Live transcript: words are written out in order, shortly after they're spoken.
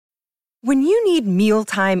When you need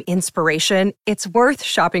mealtime inspiration, it's worth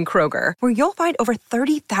shopping Kroger, where you'll find over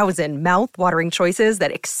 30,000 mouth-watering choices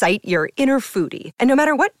that excite your inner foodie. And no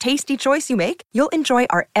matter what tasty choice you make, you'll enjoy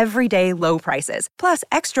our everyday low prices, plus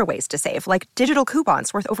extra ways to save, like digital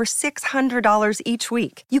coupons worth over $600 each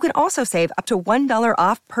week. You can also save up to $1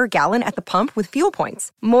 off per gallon at the pump with fuel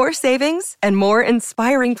points. More savings and more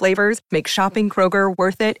inspiring flavors make shopping Kroger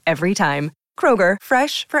worth it every time. Kroger,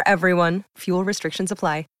 fresh for everyone. Fuel restrictions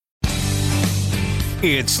apply.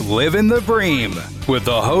 It's Living the Bream with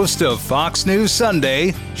the host of Fox News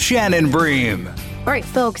Sunday, Shannon Bream. All right,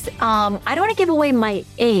 folks, I don't want to give away my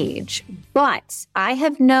age, but I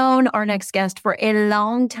have known our next guest for a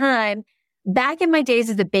long time. Back in my days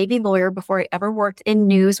as a baby lawyer before I ever worked in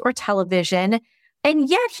news or television, and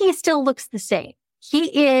yet he still looks the same.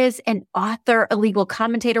 He is an author, a legal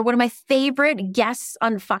commentator, one of my favorite guests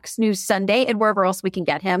on Fox News Sunday and wherever else we can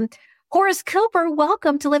get him. Horace Cooper,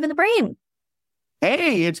 welcome to Living the Bream.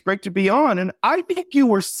 Hey, it's great to be on. And I think you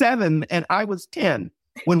were 7 and I was 10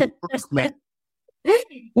 when we first met.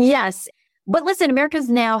 Yes. But listen, Americans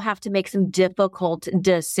now have to make some difficult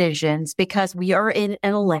decisions because we are in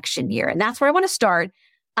an election year. And that's where I want to start.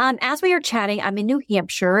 As we are chatting, I'm in New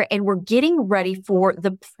Hampshire and we're getting ready for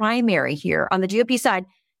the primary here on the GOP side.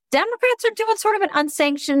 Democrats are doing sort of an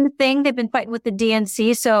unsanctioned thing. They've been fighting with the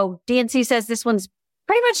DNC. So DNC says this one's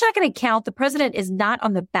pretty much not going to count. The president is not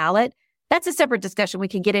on the ballot. That's a separate discussion we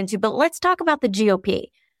can get into, but let's talk about the GOP.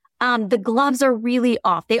 The gloves are really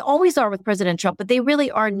off. They always are with President Trump, but they really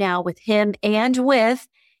are now with him and with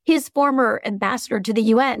his former ambassador to the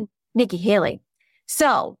UN, Nikki Haley.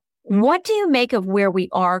 So what do you make of where we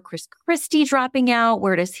are? Chris Christie dropping out.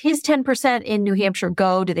 Where does his 10% in New Hampshire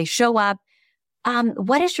go? Do they show up?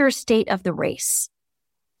 What is your state of the race?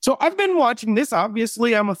 So I've been watching this.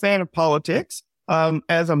 Obviously, I'm a fan of politics.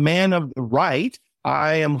 As a man of the right,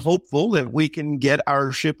 I am hopeful that we can get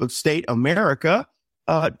our ship of state, America,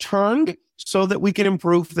 turned so that we can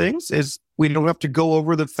improve things. As we don't have to go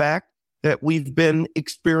over the fact that we've been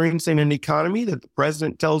experiencing an economy that the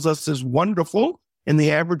president tells us is wonderful, and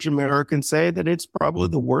the average American say that it's probably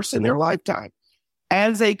the worst in their lifetime.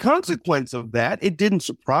 As a consequence of that, it didn't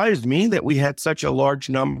surprise me that we had such a large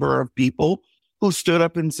number of people who stood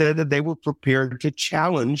up and said that they were prepared to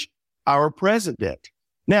challenge our president.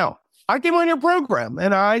 Now, I came on your program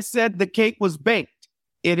and I said the cake was baked.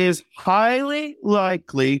 It is highly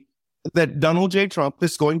likely that Donald J. Trump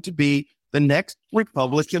is going to be the next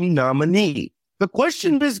Republican nominee. The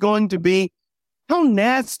question is going to be, how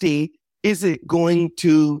nasty is it going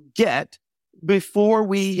to get before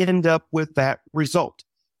we end up with that result?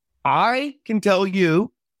 I can tell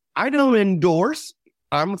you, I don't endorse.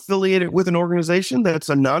 I'm affiliated with an organization that's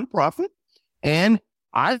a nonprofit. And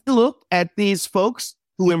I look at these folks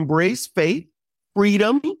who embrace faith,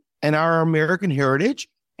 freedom, and our American heritage.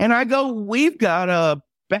 And I go, we've got a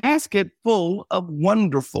basket full of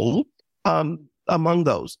wonderful among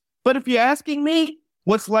those. But if you're asking me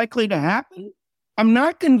what's likely to happen, I'm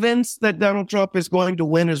not convinced that Donald Trump is going to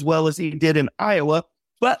win as well as he did in Iowa,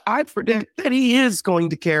 but I predict that he is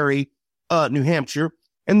going to carry New Hampshire.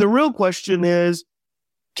 And the real question is,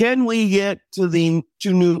 can we get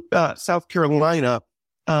to South Carolina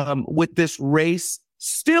with this race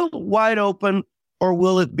still wide open, or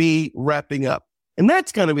will it be wrapping up? And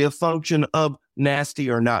that's going to be a function of nasty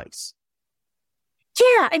or nice.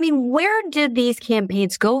 Yeah, I mean, where did these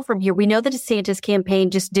campaigns go from here? We know the DeSantis campaign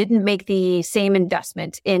just didn't make the same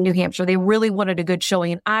investment in New Hampshire. They really wanted a good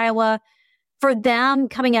showing in Iowa. For them,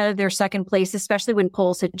 coming out of their second place, especially when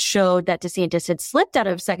polls had showed that DeSantis had slipped out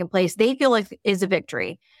of second place, they feel like is a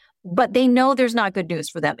victory. But they know there's not good news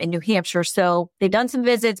for them in New Hampshire. So they've done some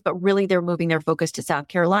visits, but really they're moving their focus to South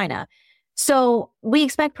Carolina. So we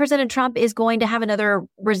expect President Trump is going to have another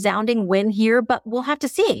resounding win here, but we'll have to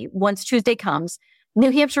see once Tuesday comes.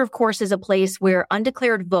 New Hampshire, of course, is a place where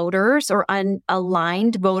undeclared voters or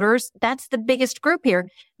unaligned voters, that's the biggest group here.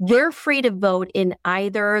 They're free to vote in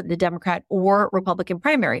either the Democrat or Republican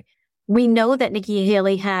primary. We know that Nikki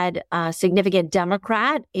Haley had significant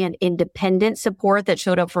Democrat and independent support that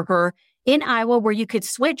showed up for her in Iowa, where you could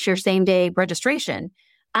switch your same-day registration.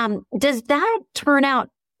 Does that turnout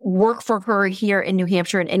work for her here in New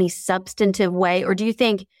Hampshire in any substantive way? Or do you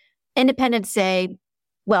think independents say,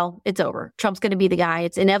 well, it's over, Trump's going to be the guy,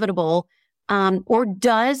 it's inevitable? Or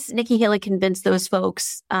does Nikki Haley convince those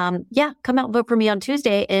folks, come out and vote for me on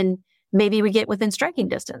Tuesday, and maybe we get within striking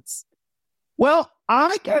distance? Well,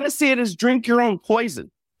 I kind of see it as drink your own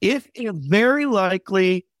poison. It's very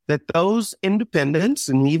likely that those independents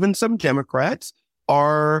and even some Democrats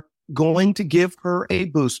are going to give her a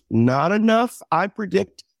boost. Not enough, I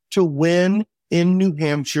predict, to win in New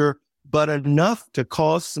Hampshire, but enough to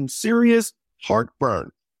cause some serious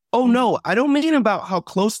heartburn. Oh no, I don't mean about how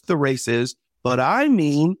close the race is, but I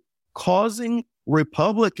mean causing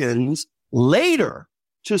Republicans later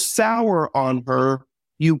to sour on her.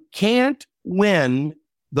 You can't win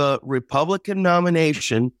the Republican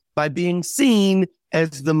nomination by being seen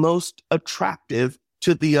as the most attractive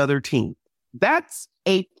to the other team. That's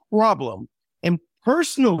a problem. And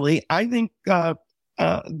personally, I think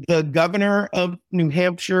the governor of New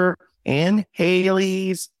Hampshire and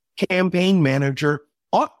Haley's campaign manager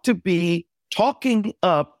ought to be talking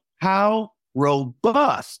up how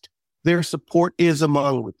robust their support is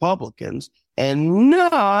among Republicans and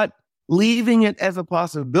not leaving it as a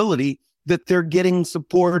possibility that they're getting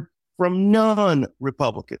support from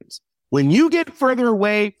non-Republicans. When you get further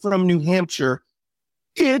away from New Hampshire,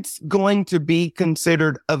 it's going to be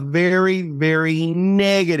considered a very, very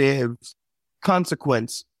negative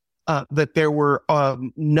consequence that there were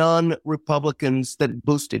non-Republicans that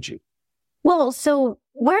boosted you. Well, so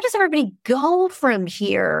where does everybody go from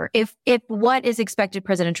here? If what is expected,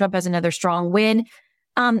 President Trump has another strong win.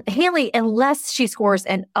 Haley, unless she scores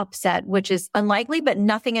an upset, which is unlikely, but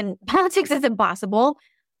nothing in politics is impossible.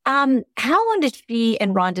 How long did she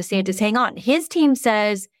and Ron DeSantis hang on? His team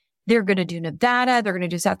says they're going to do Nevada, they're going to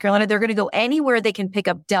do South Carolina, they're going to go anywhere they can pick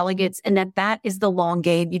up delegates, and that is the long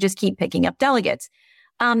game. You just keep picking up delegates.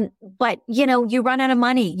 But, you run out of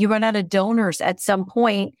money, you run out of donors at some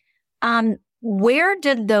point. Where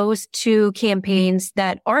did those two campaigns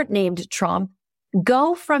that aren't named Trump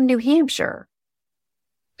go from New Hampshire?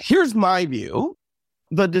 Here's my view.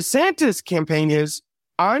 The DeSantis campaign is,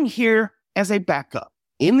 I'm here as a backup.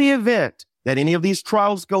 In the event that any of these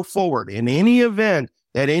trials go forward, in any event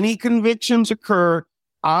that any convictions occur,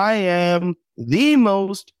 I am the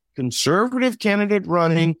most conservative candidate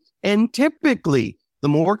running. And typically, the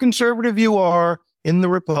more conservative you are in the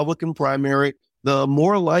Republican primary, the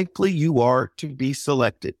more likely you are to be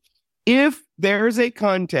selected. If there's a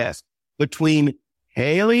contest between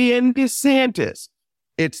Haley and DeSantis,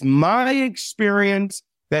 it's my experience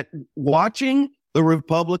that watching the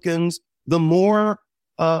Republicans, the more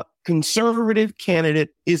conservative candidate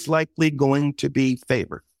is likely going to be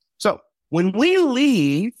favored. So when we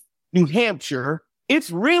leave New Hampshire,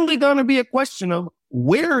 it's really going to be a question of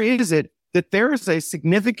where is it that there is a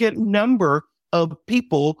significant number of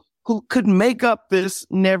people who could make up this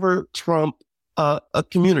never Trump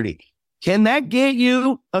community. Can that get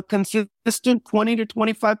you a consistent 20 to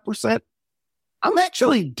 25%? I'm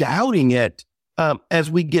actually doubting it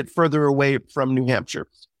as we get further away from New Hampshire.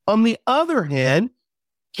 On the other hand,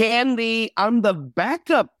 can I'm the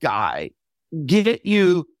backup guy get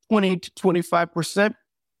you 20 to 25%?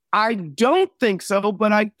 I don't think so,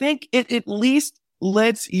 but I think it at least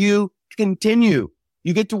lets you continue.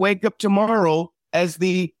 You get to wake up tomorrow as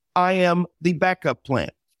I am the backup plan.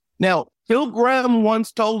 Now, Phil Gramm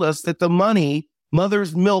once told us that the money,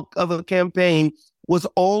 mother's milk of a campaign, was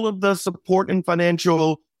all of the support and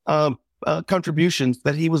financial contributions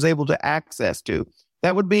that he was able to access to.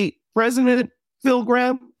 That would be President Phil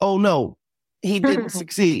Gramm. Oh, no, he didn't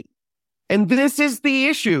succeed. And this is the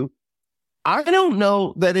issue. I don't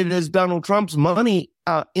know that it is Donald Trump's money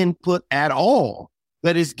input at all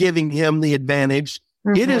that is giving him the advantage.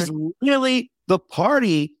 Mm-hmm. It is really the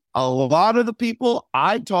party. A lot of the people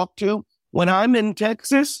I talk to when I'm in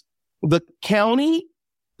Texas, the county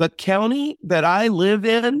that I live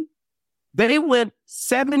in, they went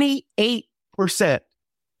 78%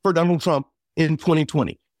 for Donald Trump in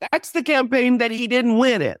 2020. That's the campaign that he didn't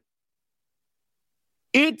win in.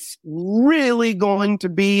 It's really going to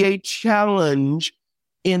be a challenge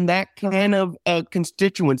in that kind of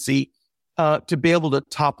constituency to be able to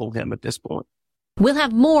topple him at this point. We'll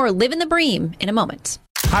have more Live in the Bream in a moment.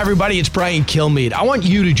 Hi, everybody. It's Brian Kilmeade. I want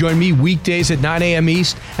you to join me weekdays at 9 a.m.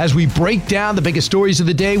 East as we break down the biggest stories of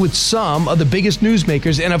the day with some of the biggest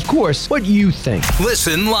newsmakers and, of course, what you think.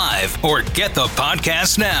 Listen live or get the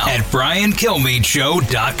podcast now at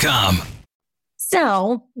BrianKilmeadeShow.com.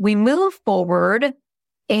 So we move forward,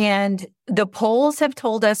 and the polls have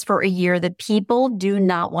told us for a year that people do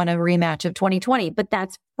not want a rematch of 2020, but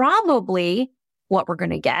that's probably what we're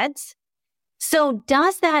going to get. So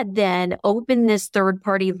does that then open this third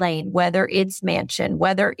party lane, whether it's Manchin,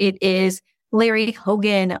 whether it is Larry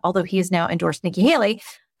Hogan, although he has now endorsed Nikki Haley?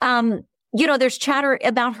 There's chatter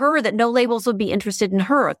about her that no labels would be interested in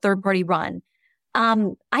her, a third party run.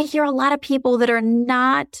 I hear a lot of people that are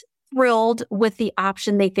not thrilled with the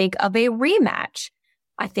option they think of a rematch.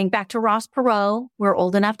 I think back to Ross Perot. We're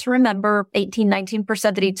old enough to remember 18, 19%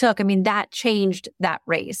 that he took. I mean, that changed that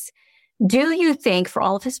race. Do you think, for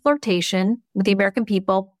all of his flirtation with the American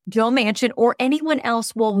people, Joe Manchin or anyone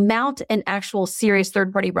else will mount an actual serious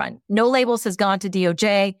third-party run? No Labels has gone to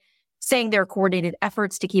DOJ, saying there are coordinated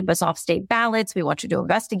efforts to keep us off state ballots. We want you to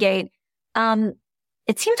investigate.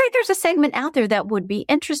 It seems like there's a segment out there that would be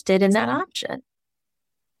interested in that option.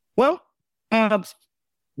 Well,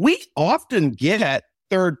 we often get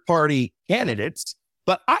third-party candidates,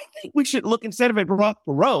 but I think we should look, instead of at Rock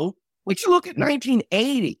Perot, we should look at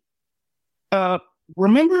 1980.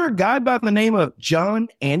 Remember a guy by the name of John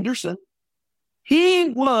Anderson? He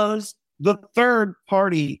was the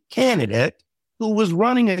third-party candidate who was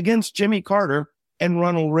running against Jimmy Carter and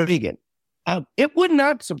Ronald Reagan. It would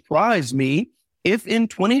not surprise me if in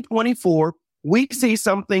 2024 we see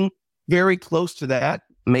something very close to that,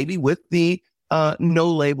 maybe with the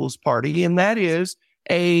No Labels Party, and that is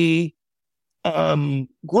a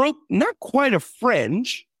group, not quite a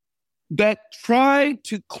fringe, that try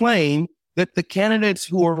to claim that the candidates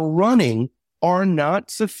who are running are not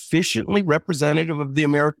sufficiently representative of the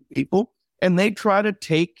American people, and they try to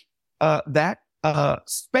take that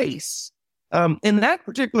space. In that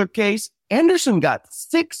particular case, Anderson got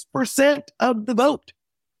 6% of the vote,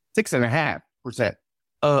 6.5%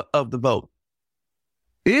 of the vote.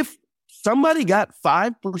 If somebody got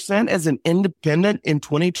 5% as an independent in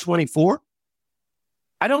 2024,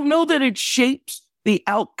 I don't know that it shapes the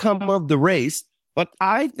outcome of the race, but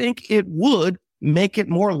I think it would make it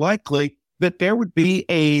more likely that there would be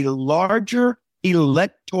a larger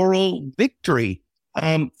electoral victory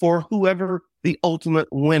for whoever the ultimate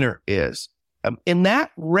winner is. In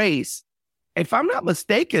that race, if I'm not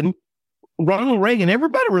mistaken, Ronald Reagan,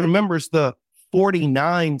 everybody remembers the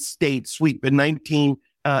 49 state sweep in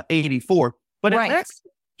 1984, but Right. in that,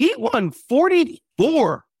 he won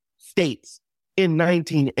 44 states in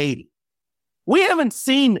 1980. We haven't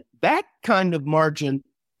seen that kind of margin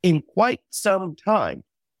in quite some time.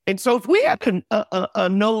 And so if we have a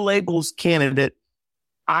No Labels candidate,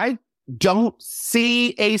 I don't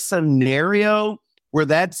see a scenario where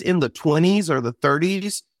that's in the 20s or the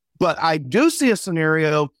 30s, but I do see a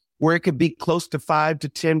scenario where it could be close to 5 to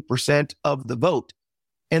 10% of the vote.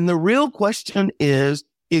 And the real question is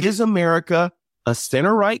America a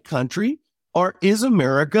center-right country, or is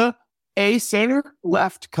America a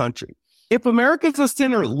center-left country? If America is a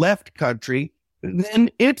center-left country,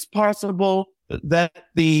 then it's possible that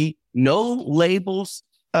the No Labels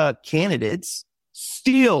candidates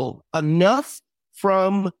steal enough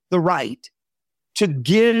from the right to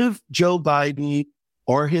give Joe Biden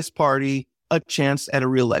or his party a chance at a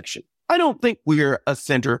reelection. I don't think we're a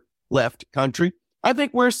center-left country. I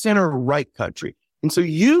think we're a center-right country. And so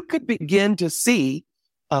you could begin to see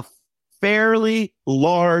a fairly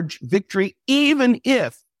large victory, even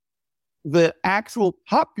if the actual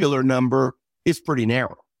popular number is pretty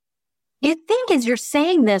narrow. You think, as you're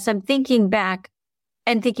saying this, I'm thinking back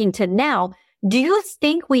and thinking to now, do you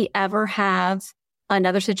think we ever have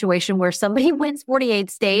another situation where somebody wins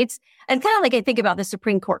 48 states? And kind of like I think about the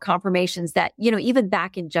Supreme Court confirmations that, even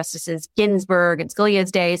back in Justices Ginsburg and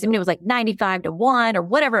Scalia's days, it was like 95-1 or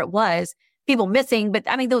whatever it was, people missing. But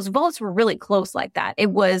those votes were really close like that.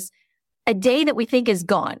 It was a day that we think is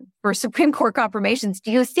gone for Supreme Court confirmations.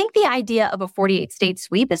 Do you think the idea of a 48 state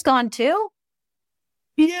sweep is gone too?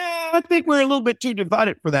 Yeah, I think we're a little bit too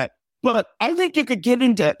divided for that. But I think you could get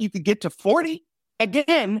to 40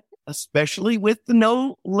 again, especially with the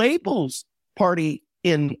No Labels party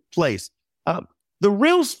in place. The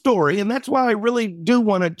real story, and that's why I really do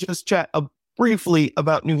want to just chat briefly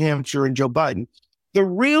about New Hampshire and Joe Biden. The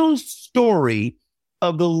real story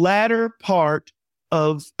of the latter part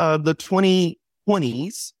of the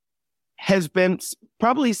 2020s has been,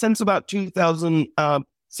 probably since about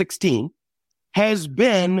 2016, has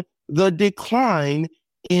been the decline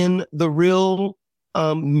in the real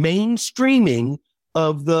mainstreaming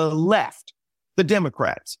of the left, the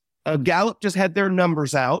Democrats. Gallup just had their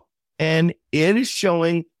numbers out, and it is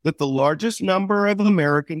showing that the largest number of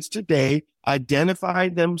Americans today identify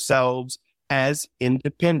themselves as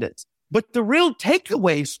independents. But the real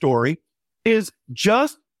takeaway story is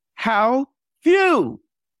just how few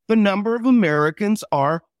the number of Americans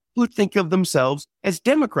are who think of themselves as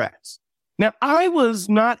Democrats. Now, I was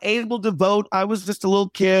not able to vote. I was just a little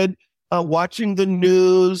kid watching the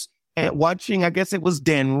news and watching, I guess it was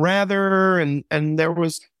Dan Rather, and there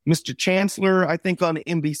was Mr. Chancellor, I think on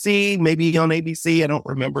NBC, maybe on ABC, I don't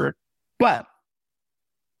remember. But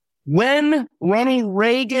when Ronald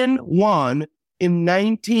Reagan won in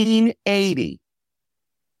 1980,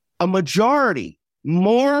 a majority,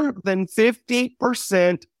 more than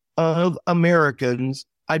 50% of Americans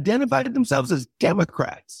identified themselves as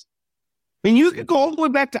Democrats. I mean, you could go all the way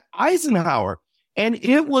back to Eisenhower, and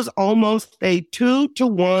it was almost a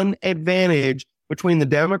 2-to-1 advantage between the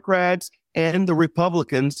Democrats and the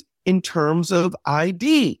Republicans in terms of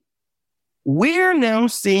ID. We're now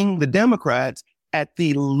seeing the Democrats at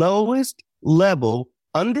the lowest level,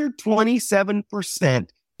 under 27%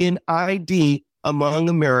 in ID among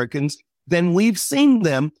Americans than we've seen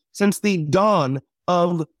them since the dawn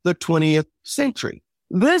of the 20th century.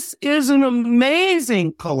 This is an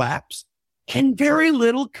amazing collapse, and very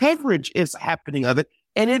little coverage is happening of it.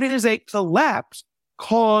 And it is a collapse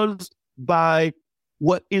caused by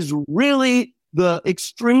what is really the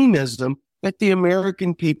extremism that the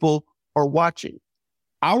American people are watching.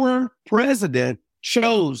 Our president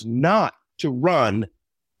chose not to run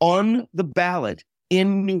on the ballot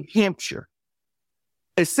in New Hampshire,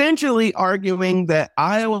 essentially arguing that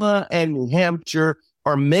Iowa and New Hampshire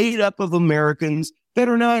are made up of Americans that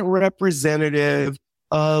are not representative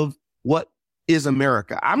of what is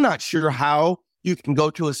America. I'm not sure how you can go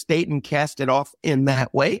to a state and cast it off in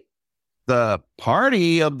that way. The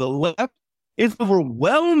party of the left is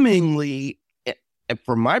overwhelmingly,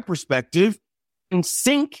 from my perspective, in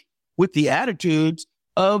sync with the attitudes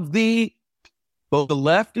of both the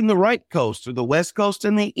left and the right coast, or the West Coast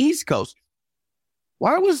and the East Coast.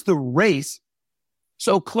 Why was the race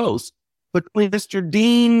so close between Mr.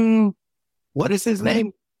 Dean, what is his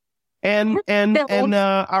name, and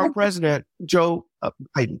our president, Joe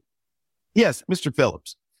Biden? Yes, Mr.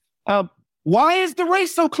 Phillips. Why is the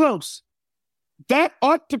race so close? That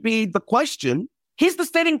ought to be the question. He's the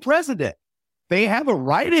sitting president. They have a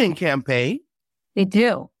write-in campaign. They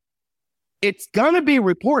do. It's going to be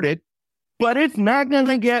reported, but it's not going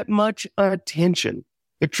to get much attention.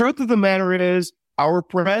 The truth of the matter is, our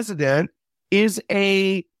president is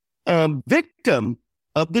a victim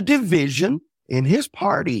of the division in his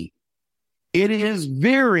party. It is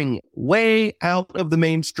veering way out of the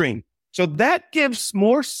mainstream. So that gives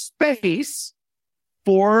more space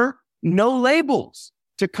for no labels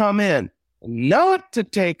to come in, not to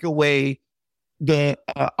take away the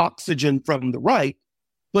oxygen from the right,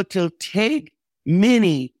 but to take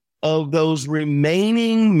many of those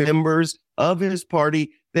remaining members of his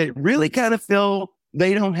party that really kind of feel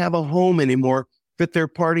they don't have a home anymore, that their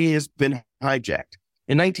party has been hijacked.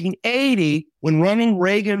 In 1980, when Ronald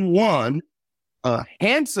Reagan won a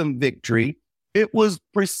handsome victory, it was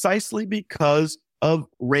precisely because of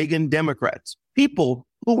Reagan Democrats, people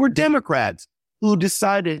who were Democrats who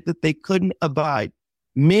decided that they couldn't abide.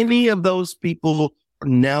 Many of those people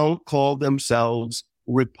now call themselves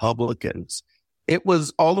Republicans. It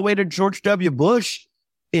was all the way to George W. Bush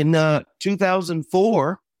in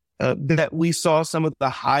 2004 that we saw some of the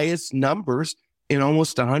highest numbers in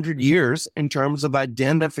almost 100 years in terms of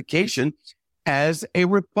identification as a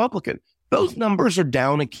Republican. Those numbers are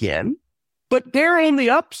down again, but they're in the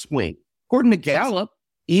upswing. According to Gallup,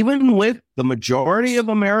 even with the majority of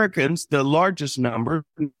Americans, the largest number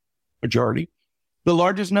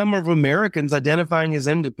of Americans identifying as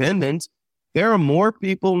independents, there are more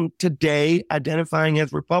people today identifying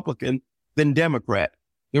as Republican than Democrat.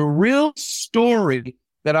 The real story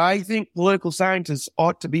that I think political scientists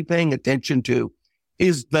ought to be paying attention to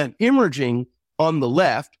is the hemorrhaging on the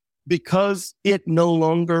left, because it no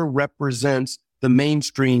longer represents the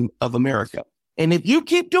mainstream of America. And if you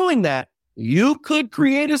keep doing that, you could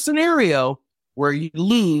create a scenario where you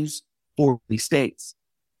lose 40 states.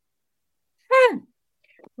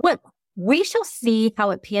 Well, we shall see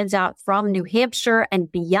how it pans out from New Hampshire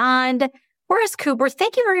and beyond. Horace Cooper,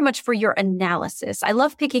 thank you very much for your analysis. I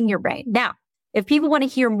love picking your brain. Now, if people want to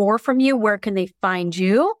hear more from you, where can they find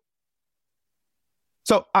you?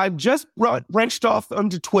 So I've just branched off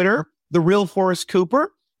onto Twitter, The Real Horace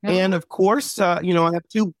Cooper. Mm-hmm. And of course, I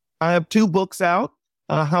have two books out,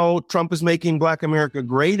 How Trump is Making Black America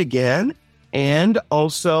Great Again, and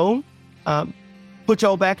also Put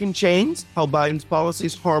Y'all Back in Chains, How Biden's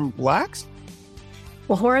Policies Harm Blacks.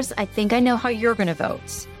 Well, Horace, I think I know how you're going to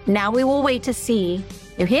vote. Now we will wait to see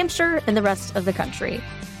New Hampshire and the rest of the country.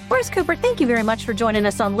 Horace Cooper, thank you very much for joining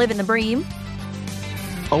us on Living the Bream.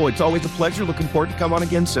 Oh, it's always a pleasure. Looking forward to come on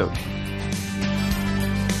again soon.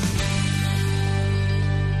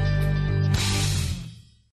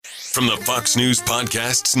 From the Fox News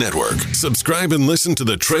Podcasts Network, subscribe and listen to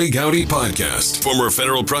the Trey Gowdy Podcast. Former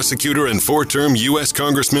federal prosecutor and four-term U.S.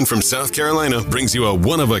 Congressman from South Carolina brings you a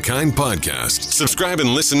one-of-a-kind podcast. Subscribe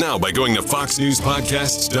and listen now by going to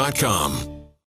foxnewspodcasts.com.